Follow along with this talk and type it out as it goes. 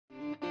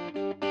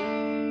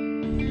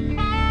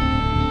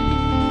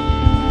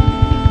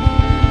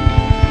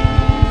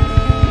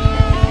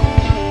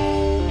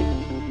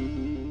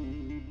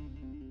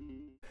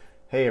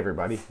Hey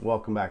everybody,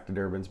 welcome back to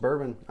Durbins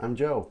Bourbon. I'm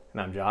Joe.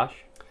 And I'm Josh.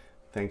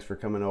 Thanks for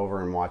coming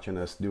over and watching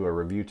us do a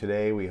review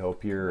today. We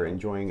hope you're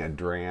enjoying a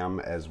dram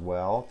as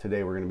well.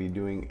 Today we're going to be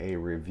doing a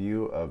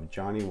review of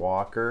Johnnie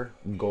Walker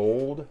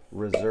Gold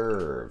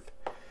Reserve.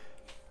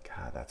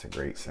 God, that's a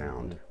great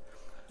sound.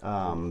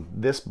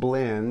 This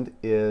blend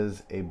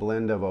is a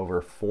blend of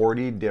over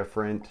 40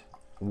 different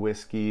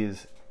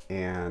whiskeys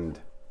and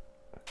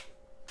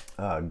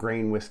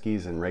grain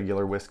whiskeys and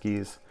regular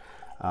whiskeys.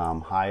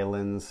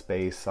 Highlands,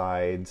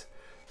 Spaysides,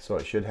 so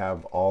it should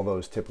have all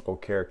those typical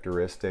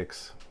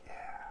characteristics.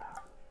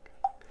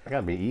 I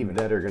gotta be even.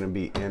 That are going to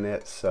be in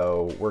it.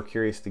 So we're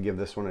curious to give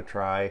this one a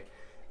try.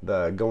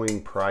 The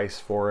going price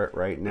for it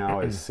right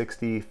now is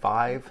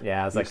 $65.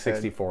 Yeah, it's like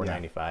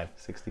 $64.95. Yeah.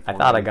 I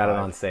thought I got it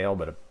on sale,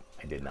 but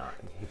I did not.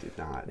 You did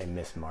not. They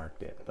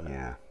mismarked it. But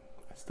yeah,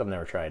 I still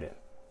never tried it.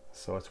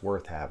 So it's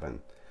worth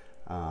having.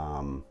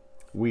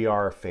 We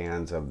are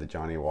fans of the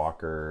Johnnie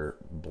Walker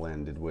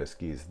blended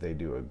whiskeys. They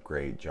do a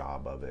great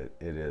job of it.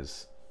 It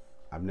is,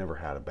 I've never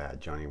had a bad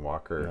Johnnie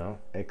Walker,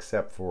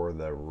 except for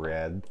the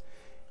red.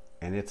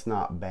 And it's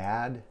not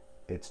bad,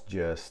 it's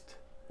just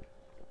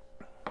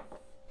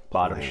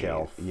bottom plain.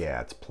 Shelf.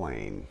 Yeah, it's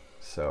plain.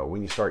 So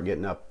when you start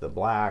getting up the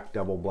black,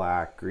 double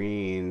black,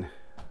 green,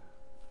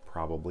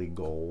 probably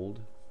gold,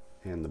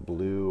 and the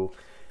blue,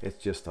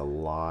 it's just a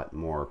lot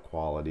more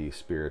quality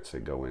spirits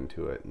that go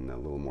into it and a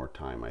little more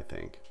time, I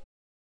think.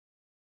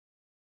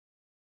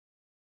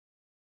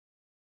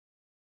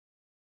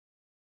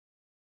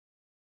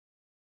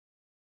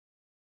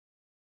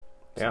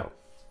 Yeah. So,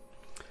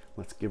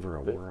 let's give her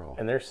a whirl.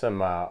 And there's some,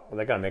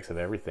 they got a mix of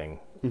everything.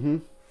 Mm-hmm.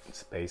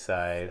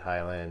 Speyside,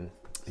 Highland,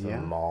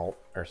 some malt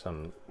or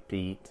some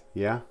peat.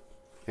 Yeah,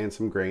 and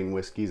some grain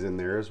whiskeys in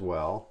there as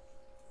well.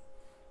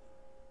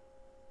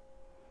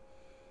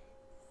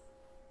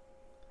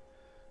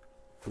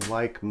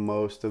 Like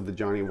most of the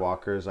Johnnie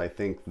Walkers, I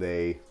think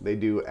they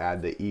do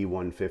add the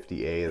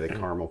E150A, the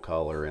caramel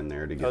color in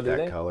there to get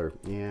that color.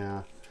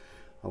 Yeah,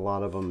 a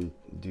lot of them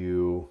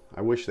do.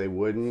 I wish they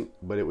wouldn't,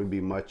 but it would be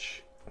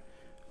much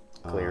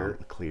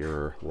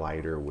clearer,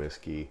 lighter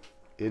whiskey.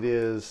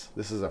 This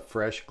is a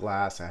fresh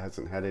glass. It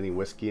hasn't had any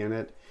whiskey in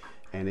it,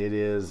 and it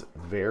is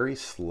very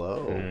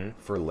slow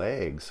for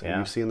legs. Are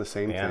you seeing the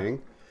same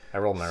thing? I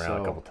rolled them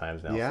around a couple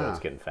times now, so it's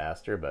getting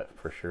faster, but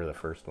for sure the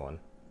first one.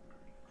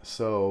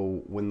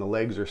 So when the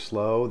legs are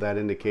slow, that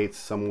indicates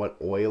somewhat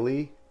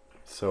oily,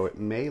 so it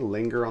may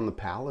linger on the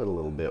palate a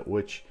little bit,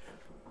 which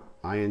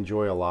I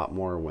enjoy a lot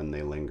more when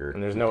they linger.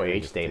 And there's no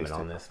age statement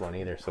on this one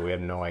either, so we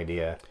have no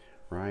idea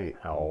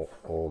how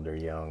old or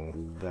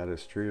young. That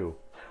is true.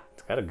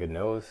 It's got a good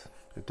nose.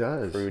 It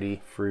does.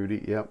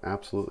 Fruity, yep,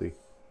 absolutely.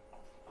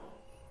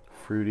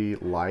 Fruity,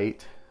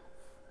 light.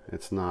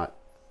 It's not...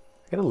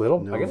 I get a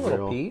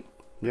little peat.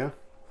 Yeah.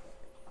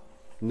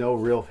 No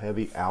real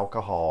heavy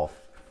alcohol.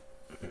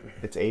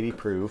 It's 80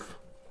 proof.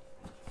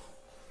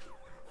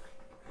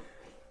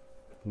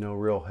 No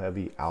real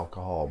heavy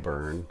alcohol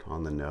burn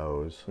on the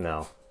nose.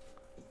 No.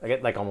 I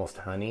get like almost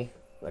honey,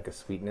 like a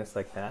sweetness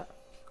like that.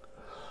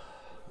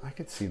 I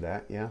could see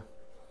that, yeah.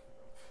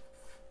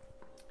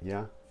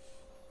 Yeah.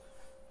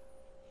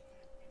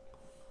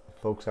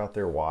 Folks out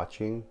there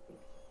watching,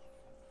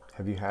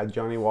 have you had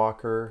Johnnie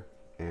Walker?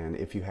 And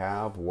if you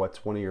have,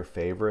 what's one of your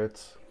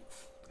favorites?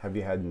 Have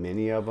you had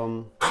many of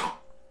them?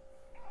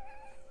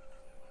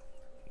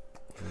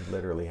 We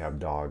literally have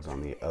dogs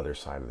on the other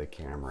side of the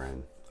camera,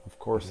 and of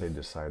course they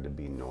decide to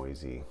be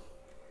noisy.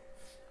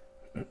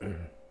 I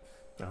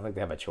don't think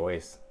they have a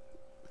choice.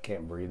 They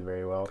can't breathe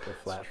very well with their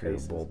flat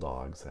faces.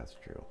 Bulldogs, that's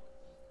true.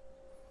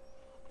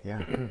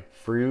 Yeah.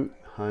 Fruit,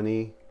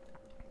 honey,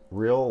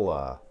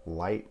 real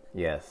light.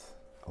 Yes.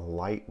 A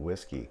light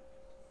whiskey.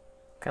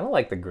 Kind of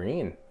like the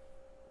green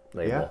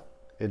label. Yeah,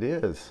 it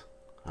is.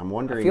 I'm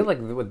wondering. I feel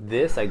like with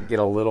this, I get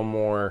a little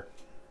more.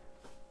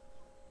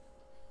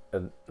 I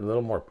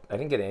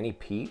didn't get any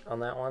peat on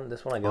that one.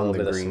 This one I get a little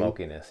bit of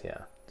smokiness.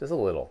 Yeah, just a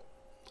little.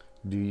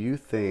 Do you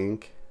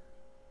think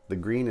the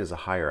green is a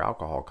higher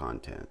alcohol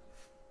content?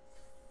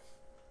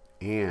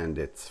 And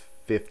it's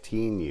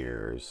 15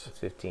 years. It's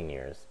 15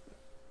 years.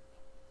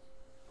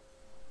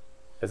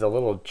 It's a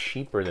little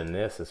cheaper than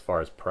this as far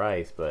as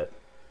price, but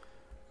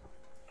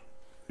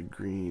the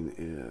green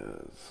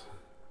is...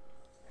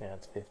 Yeah,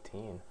 it's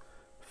 15.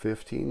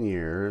 15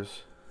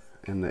 years,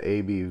 and the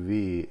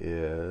ABV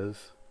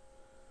is...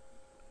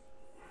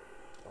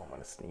 Oh, I'm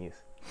going to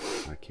sneeze.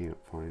 I can't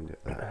find it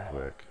that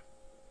quick.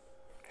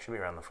 It should be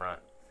around the front,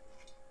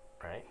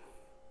 right?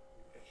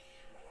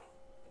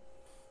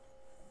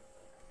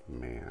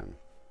 Man.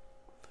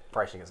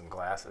 Probably should get some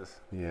glasses.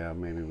 Yeah,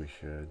 maybe we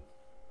should.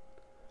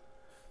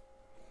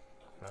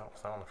 No,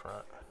 it's not on the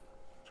front.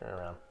 Turn it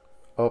around.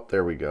 Oh,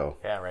 there we go.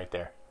 Yeah, right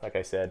there. Like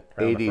I said,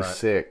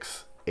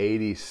 86.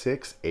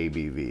 86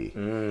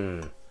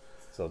 ABV.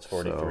 So it's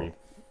 43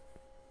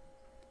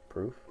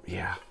 proof?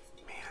 Yeah.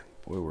 Man,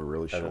 boy, we're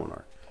really showing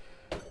our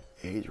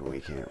age when we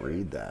can't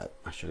read that.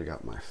 I should have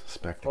got my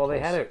spectacles. Well, they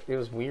had it. It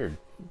was weird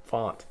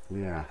font.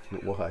 Yeah,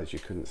 it was. You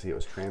couldn't see. It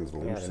was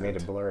translucent. Yeah, they made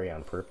it blurry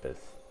on purpose.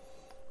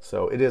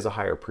 So it is a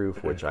higher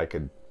proof, which I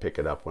could pick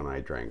it up when I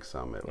drank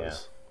some. It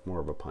was more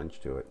of a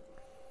punch to it.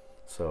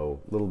 So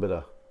a little bit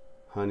of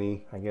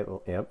honey. I get,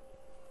 yep.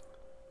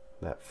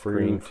 That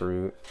fruit.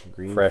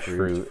 Green fresh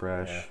fruit. fruit.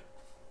 Fresh. Yeah.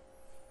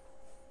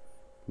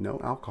 No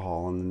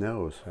alcohol on the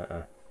nose.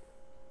 Uh-uh.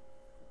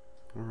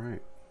 All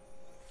right.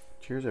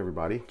 Cheers,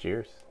 everybody.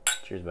 Cheers.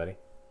 Cheers, buddy.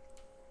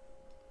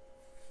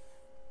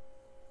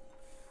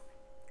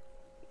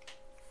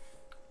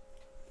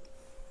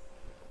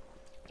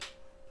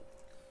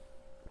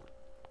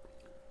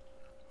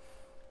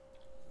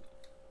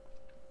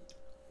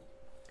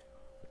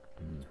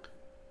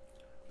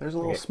 There's a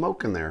little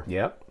smoke in there.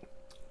 Yep.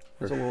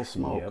 There's a little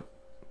smoke. Yep.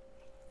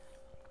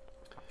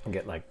 I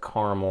get like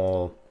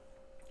caramel.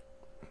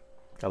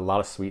 A lot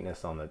of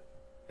sweetness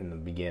in the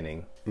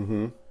beginning.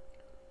 Mm-hmm.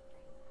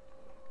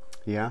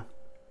 Yeah.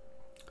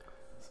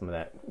 Some of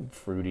that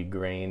fruity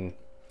grain.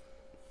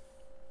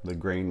 The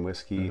grain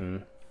whiskey.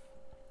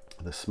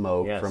 Mm-hmm. The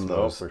smoke from smoke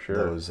those for sure.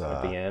 those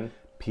at the end.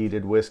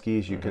 peated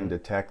whiskeys. You can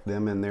detect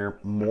them in there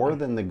more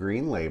than the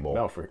green label.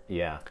 No,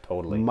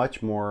 totally.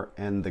 Much more,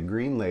 and the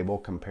green label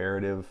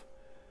comparative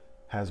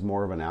has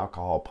more of an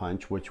alcohol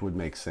punch, which would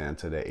make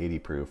sense at a 80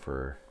 proof,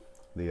 or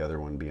the other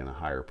one being a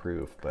higher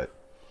proof. But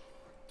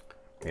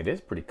it is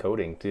pretty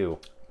coating too.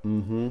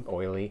 Mm-hmm.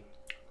 Oily.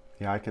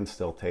 Yeah, I can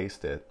still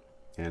taste it,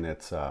 and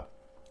it's that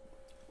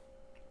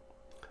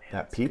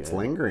peat's good.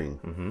 lingering.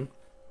 Mm-hmm.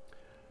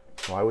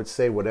 So I would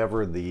say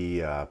whatever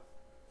the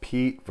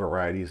peat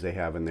varieties they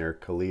have in there,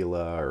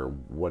 Kalila or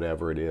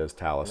whatever it is,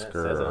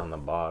 Talisker. It says it on the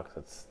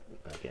box.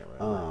 I can't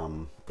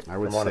remember. I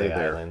would From one say of the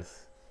they're islands.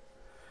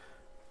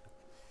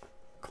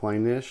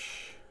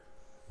 Kleinish,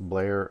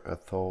 Blair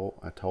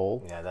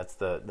Atoll. Yeah, that's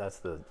the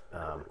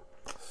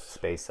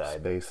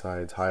Speyside.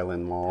 Speyside's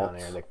Highland Malts.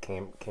 Down there,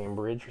 the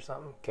Cambridge or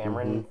something.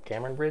 Cameron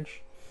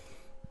Bridge.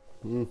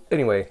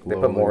 Anyway, they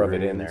put more of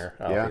it in there,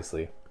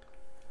 obviously. Yeah.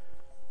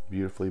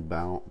 Beautifully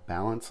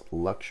balanced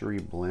luxury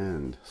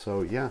blend.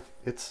 So yeah,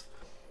 it's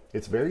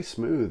very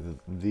smooth.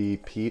 The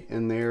peat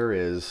in there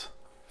is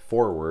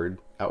forward.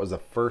 That was the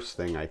first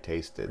thing I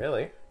tasted.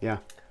 Really? Yeah.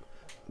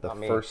 The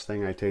first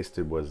thing I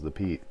tasted was the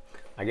peat.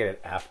 I get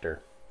it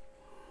after.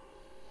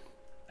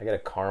 I get a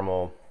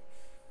caramel,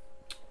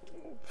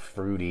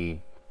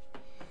 fruity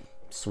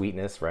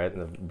sweetness right in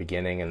the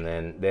beginning, and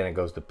then it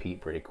goes to peat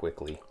pretty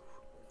quickly.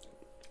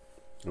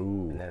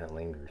 Ooh. And then it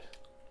lingers.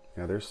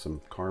 Yeah, there's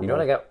some caramel. You know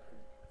what I got?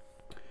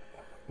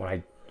 When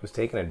I was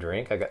taking a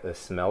drink,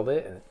 smelled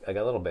it, and I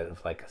got a little bit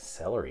of like a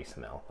celery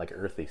smell, like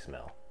earthy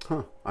smell.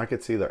 Huh. I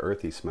could see the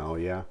earthy smell,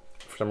 yeah.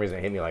 For some reason,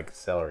 it hit me like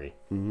celery.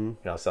 Mm-hmm. You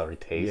know how celery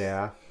tastes?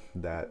 Yeah,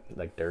 that.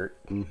 Like dirt.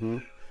 Mm-hmm.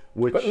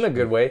 Which, but in a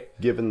good way.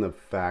 Given the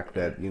fact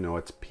that,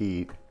 it's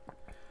peat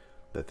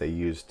that they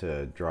use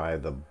to dry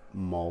the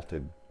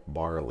malted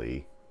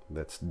barley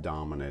that's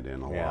dominant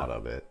in a lot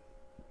of it,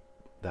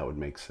 that would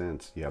make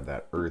sense. You have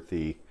that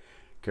earthy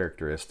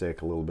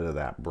characteristic, a little bit of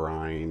that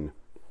brine,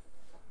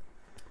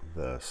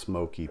 the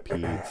smoky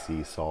peat,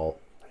 sea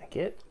salt,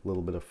 a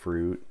little bit of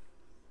fruit,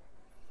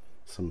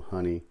 some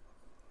honey.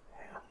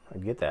 Yeah, I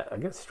get that. I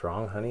get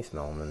strong honey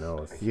smell in the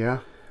nose. Yeah,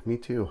 me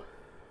too.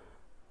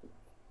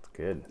 It's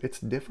good. It's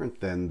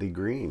different than the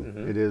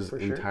green. It is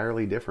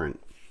entirely different,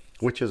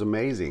 which is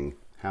amazing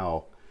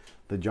how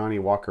the Johnnie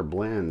Walker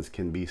blends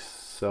can be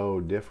so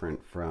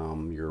different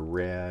from your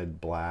red,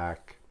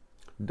 black.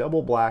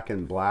 Double black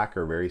and black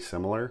are very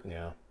similar.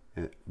 Yeah.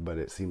 But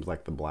it seems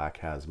like the black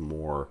has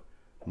more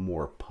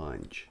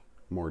punch,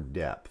 more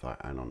depth.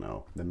 I don't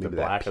know. Maybe the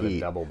black that or peat, the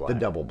double black? The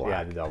double black.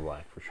 Yeah, the double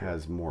black for sure.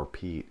 Has more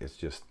peat. It's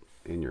just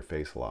in your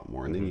face a lot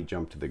more. And then you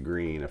jump to the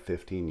green, a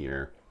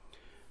 15-year,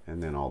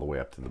 and then all the way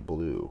up to the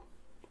blue.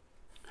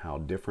 How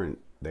different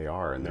they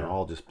are. And they're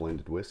all just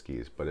blended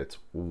whiskeys. But it's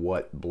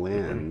what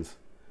blends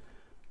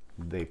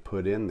they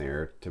put in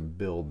there to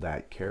build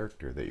that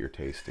character that you're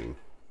tasting.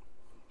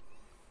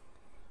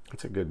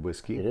 It's a good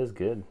whiskey. It is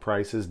good.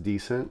 Price is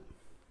decent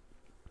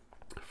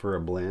for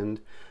a blend.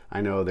 I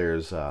know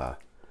there's a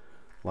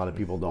lot of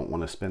people don't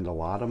want to spend a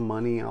lot of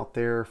money out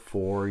there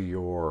for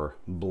your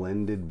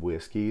blended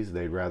whiskeys.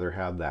 They'd rather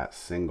have that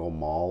single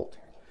malt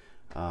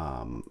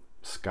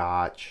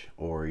Scotch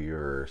or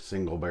your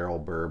single barrel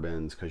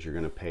bourbons because you're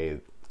going to pay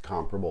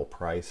comparable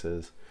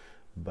prices.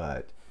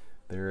 But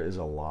there is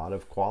a lot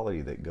of quality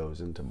that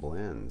goes into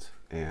blends,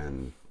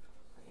 and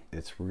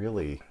it's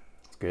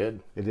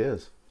good. It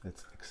is.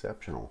 It's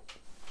exceptional.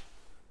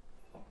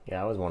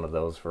 Yeah, I was one of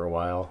those for a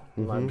while.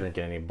 I'm not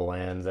drinking any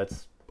blends.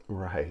 That's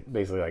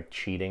basically like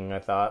cheating, I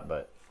thought,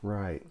 but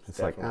it's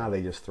like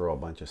they just throw a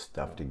bunch of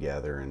stuff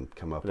together and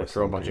come up with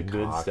throw a bunch of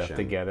good stuff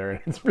together, and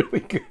it's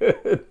really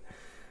good.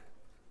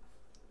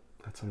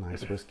 That's a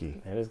nice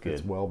whiskey. It is good.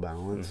 It's well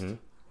balanced. I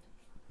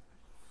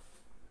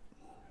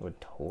would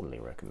totally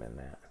recommend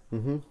that.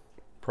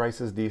 Price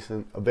is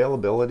decent.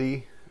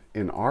 Availability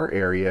in our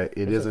area,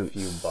 There's isn't a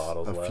few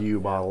bottles a left. few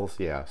bottles,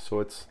 yeah. So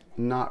it's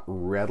not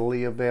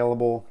readily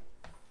available.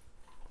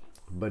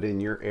 But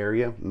in your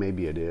area,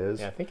 maybe it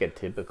is. Yeah, I think it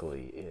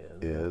typically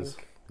is.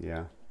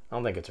 Yeah. I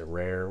don't think it's a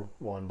rare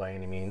one by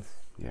any means.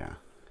 Yeah.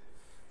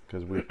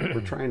 Because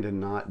we're trying to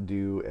not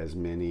do as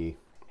many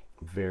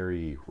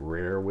very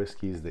rare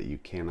whiskeys that you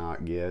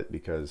cannot get,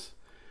 because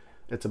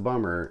it's a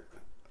bummer.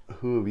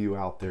 Who of you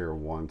out there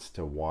wants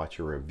to watch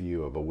a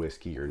review of a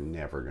whiskey you're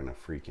never going to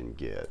freaking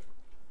get?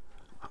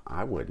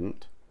 I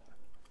wouldn't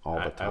all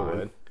the time. I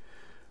would.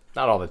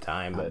 Not all the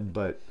time,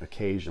 but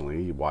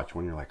occasionally you watch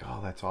one, you're like,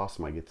 oh, that's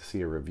awesome. I get to see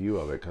a review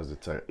of it because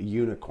it's a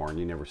unicorn.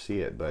 You never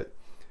see it, but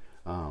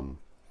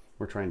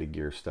we're trying to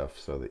gear stuff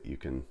so that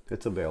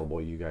it's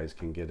available. You guys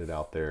can get it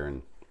out there,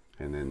 and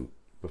then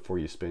before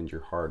you spend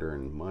your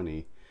hard-earned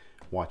money,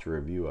 watch a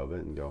review of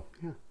it and go,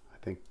 yeah, I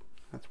think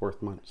that's worth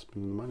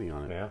spending the money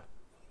on it.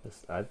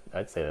 Yeah,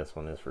 I'd say this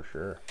one is for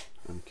sure.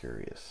 I'm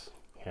curious.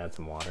 Add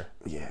some water.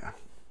 Yeah.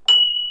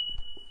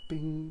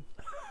 Bing.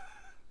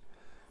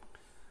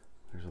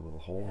 There's a little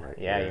hole right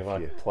there. Yeah, you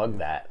want to plug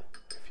that.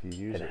 If you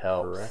use it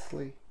helps.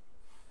 correctly.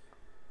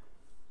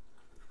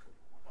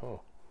 Oh,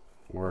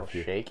 or if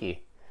you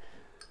shaky.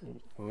 You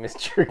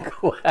missed your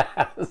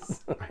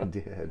glass. I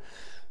did.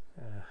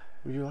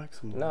 Would you like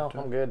some water?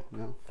 No, I'm good.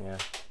 No? Yeah.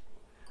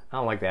 I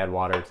don't like to add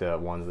water to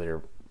ones that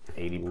are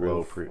 80 proof.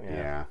 Low proof.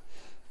 Yeah.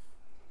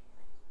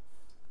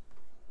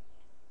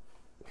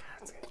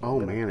 Oh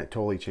man, it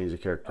totally changed the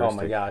characteristic.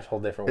 Oh my gosh,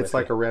 whole different whiskey. It's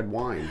like a red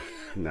wine.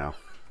 No.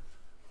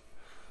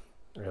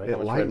 Really? It How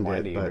much lightened red wine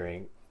it, do you but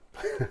drink?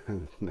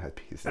 that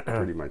piece is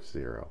pretty much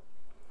zero.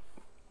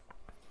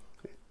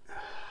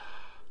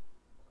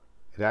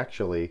 It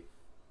actually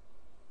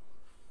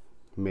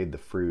made the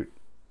fruit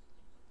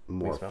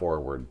more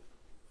forward,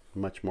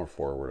 much more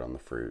forward on the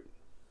fruit.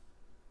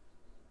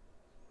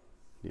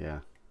 Yeah.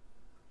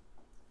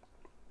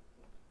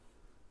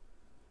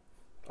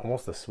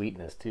 Almost the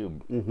sweetness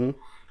too. Mm-hmm.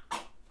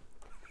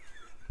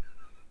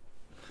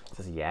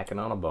 Just yakking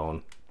on a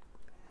bone.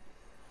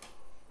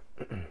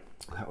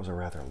 That was a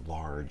rather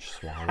large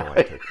swallow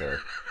I took there.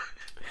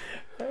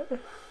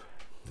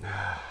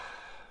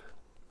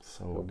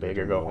 So go big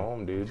or go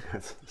home, dude.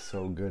 That's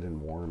so good and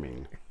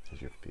warming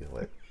as you feel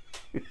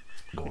it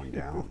going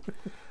down.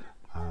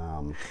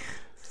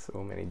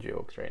 So many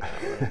jokes right now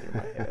running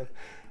through my head.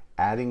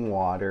 Adding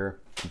water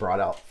brought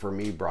out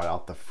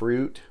the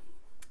fruit.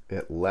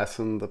 It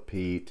lessened the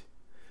peat.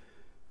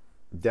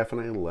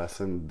 Definitely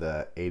lessened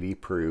the 80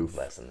 proof.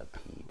 Lessen the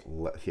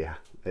peat. Yeah,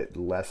 it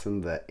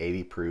lessened the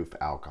 80 proof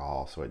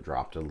alcohol, so it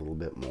dropped a little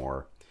bit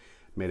more.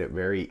 Made it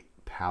very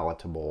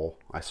palatable.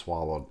 I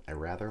swallowed a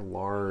rather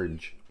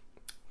large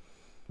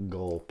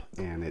gulp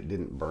and it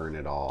didn't burn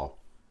at all.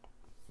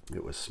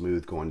 It was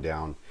smooth going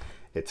down.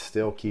 It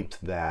still keeps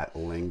that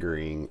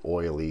lingering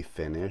oily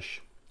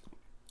finish,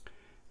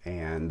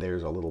 and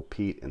there's a little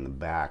peat in the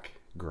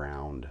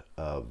background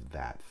of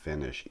that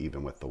finish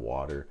even with the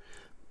water.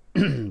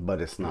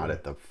 But it's not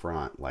at the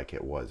front like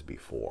it was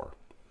before.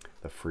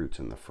 The fruit's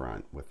in the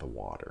front with the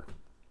water.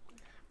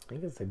 I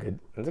think it's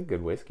a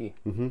good whiskey.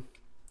 Mm-hmm.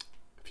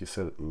 If you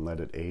sit it and let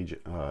it age,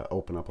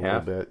 open up a little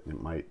bit,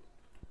 it might.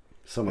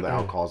 Some of the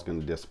alcohol is going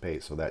to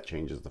dissipate, so that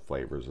changes the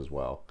flavors as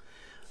well.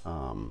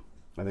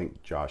 I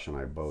think Josh and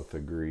I both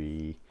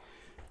agree.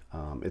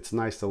 It's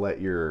nice to let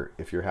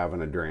if you're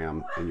having a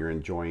dram and you're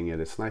enjoying it,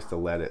 it's nice to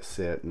let it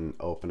sit and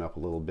open up a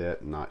little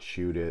bit and not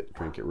shoot it.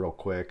 Drink it real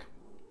quick.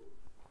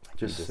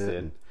 Just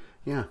sit.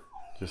 Yeah,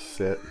 just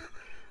sit.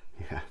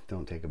 Yeah,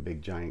 don't take a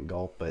big giant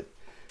gulp,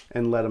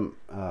 and let them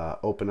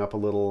open up a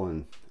little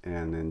and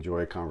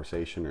enjoy a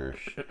conversation or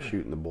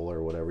shooting the bull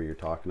or whatever you're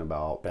talking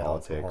about, Bet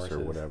politics or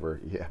whatever.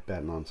 Yeah,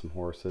 betting on some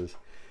horses,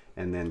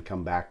 and then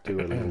come back to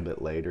it a little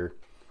bit later.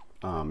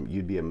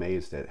 You'd be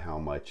amazed at how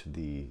much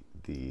the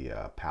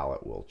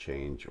palate will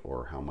change,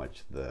 or how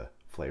much the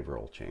flavor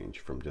will change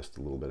from just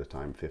a little bit of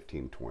time,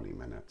 15-20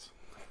 minutes.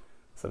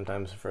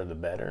 Sometimes for the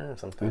better and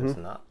sometimes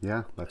not.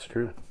 Yeah, that's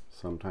true.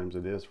 Sometimes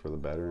it is for the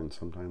better and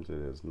sometimes it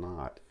is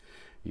not.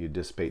 You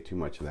dissipate too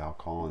much of the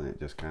alcohol and it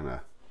just kind of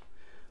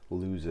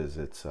loses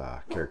its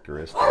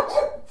characteristics.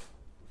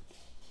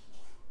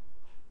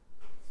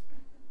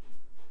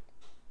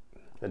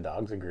 The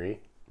dogs agree.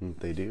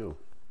 They do.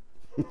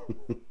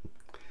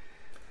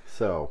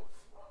 So,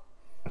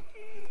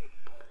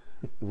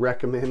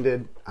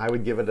 recommended. I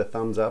would give it a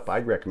thumbs up.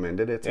 I'd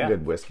recommend it. It's a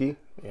good whiskey.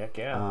 Heck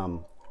yeah.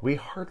 We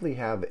hardly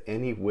have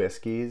any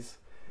whiskeys.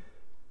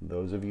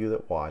 Those of you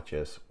that watch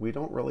us, we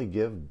don't really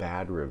give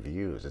bad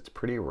reviews. It's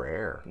pretty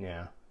rare.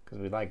 Yeah, because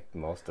we like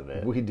most of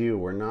it. We do.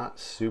 We're not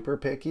super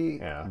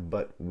picky,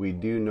 but we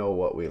do know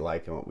what we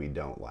like and what we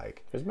don't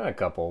like. There's been a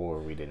couple where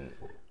we didn't.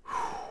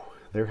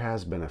 There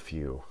has been a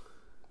few.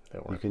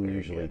 You can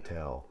usually good.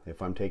 tell.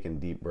 If I'm taking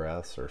deep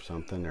breaths or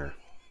something, or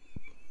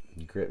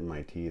gritting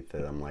my teeth,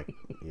 that I'm like,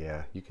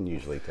 yeah, you can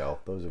usually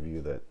tell. Those of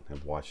you that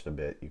have watched a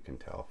bit, you can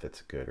tell if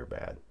it's good or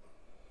bad.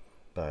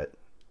 But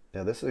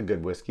yeah, this is a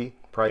good whiskey.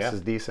 Price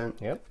is decent.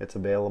 Yep. It's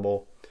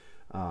available.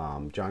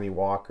 Johnnie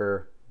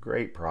Walker,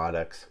 great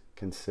products,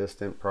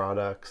 consistent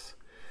products.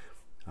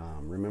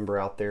 Remember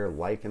out there,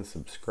 like and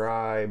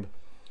subscribe.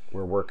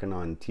 We're working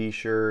on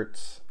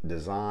t-shirts,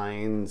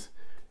 designs.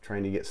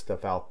 trying to get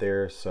stuff out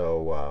there.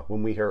 So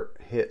when we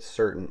hit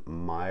certain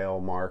mile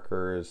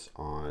markers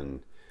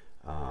on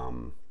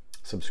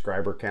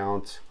subscriber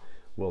counts,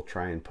 we'll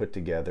try and put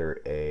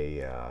together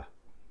a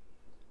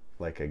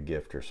like a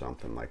gift or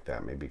something like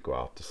that. Maybe go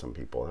out to some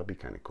people. That'd be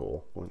kind of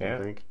cool, wouldn't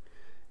you think?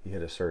 You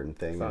hit a certain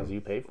thing. As long as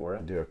you pay for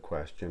it. Do a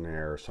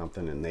questionnaire or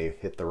something, and they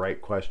hit the right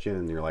question,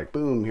 and you're like,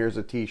 boom, here's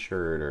a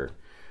T-shirt or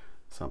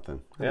something.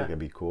 I think it'd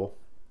be cool.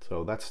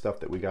 So that's stuff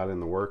that we got in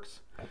the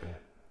works. Okay.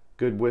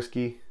 Good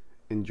whiskey.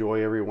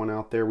 Enjoy, everyone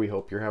out there. We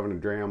hope you're having a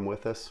dram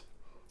with us.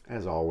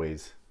 As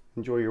always,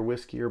 enjoy your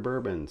whiskey or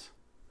bourbons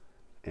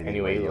any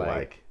way you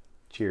like.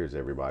 Cheers,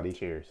 everybody.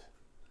 Cheers.